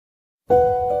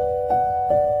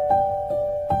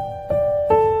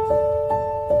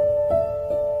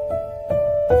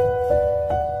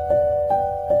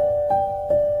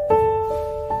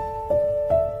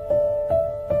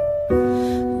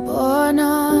Born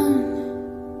on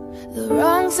the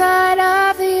wrong side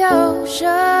of the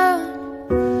ocean,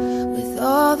 with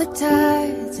all the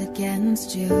tides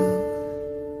against you.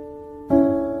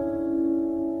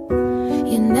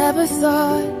 You never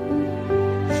thought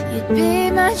you'd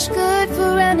be much good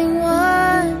for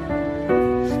anyone,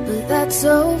 but that's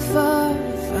so far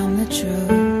from the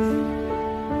truth.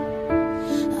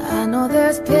 I know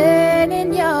there's pain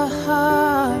in your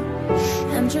heart,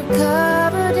 and you're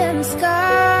covered in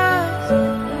scars.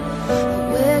 I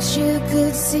wish you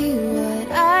could see what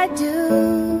I do,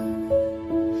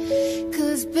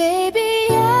 'cause baby,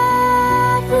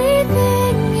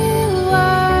 everything you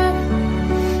are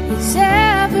is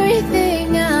everything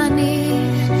I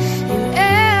need. You're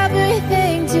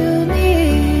everything to me,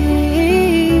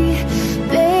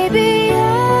 baby.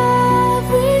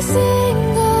 Every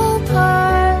single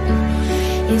part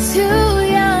is who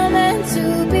you're meant to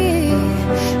be,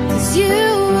 'cause you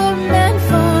were meant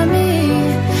for me,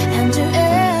 and you're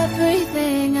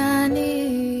everything I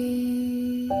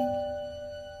need.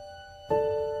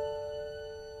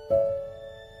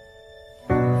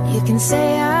 You can say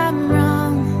I'm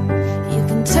wrong, you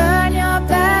can turn your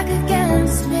back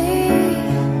against me,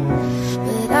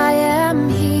 but I am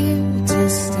here to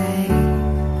stay.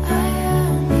 I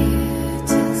am here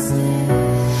to stay.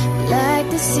 Like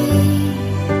the sea,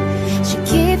 she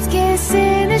keeps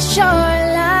kissing the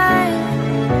shoreline,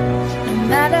 no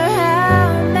matter how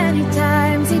many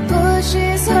times he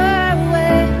pushes her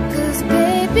away. 'Cause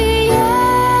baby,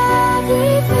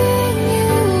 everything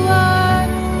you are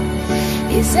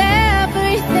is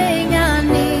everything I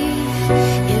need.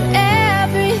 You're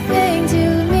everything to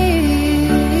me,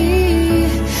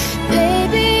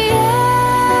 baby.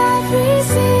 Every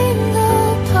single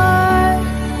part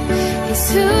is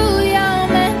who you're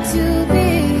meant to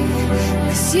be,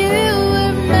 'cause you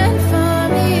were meant for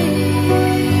me.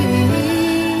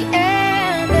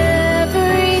 And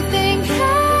everything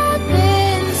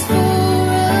happens for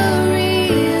a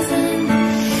reason.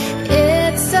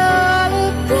 It's all a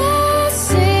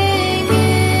blessing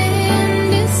in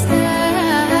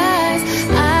disguise.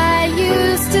 I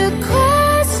used to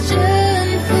question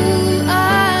who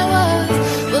I was,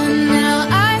 but now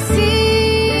I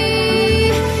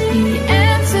see the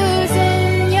answers in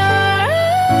your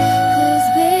eyes. 'Cause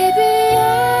baby,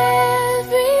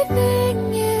 everything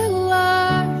you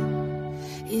are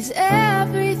is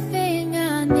everything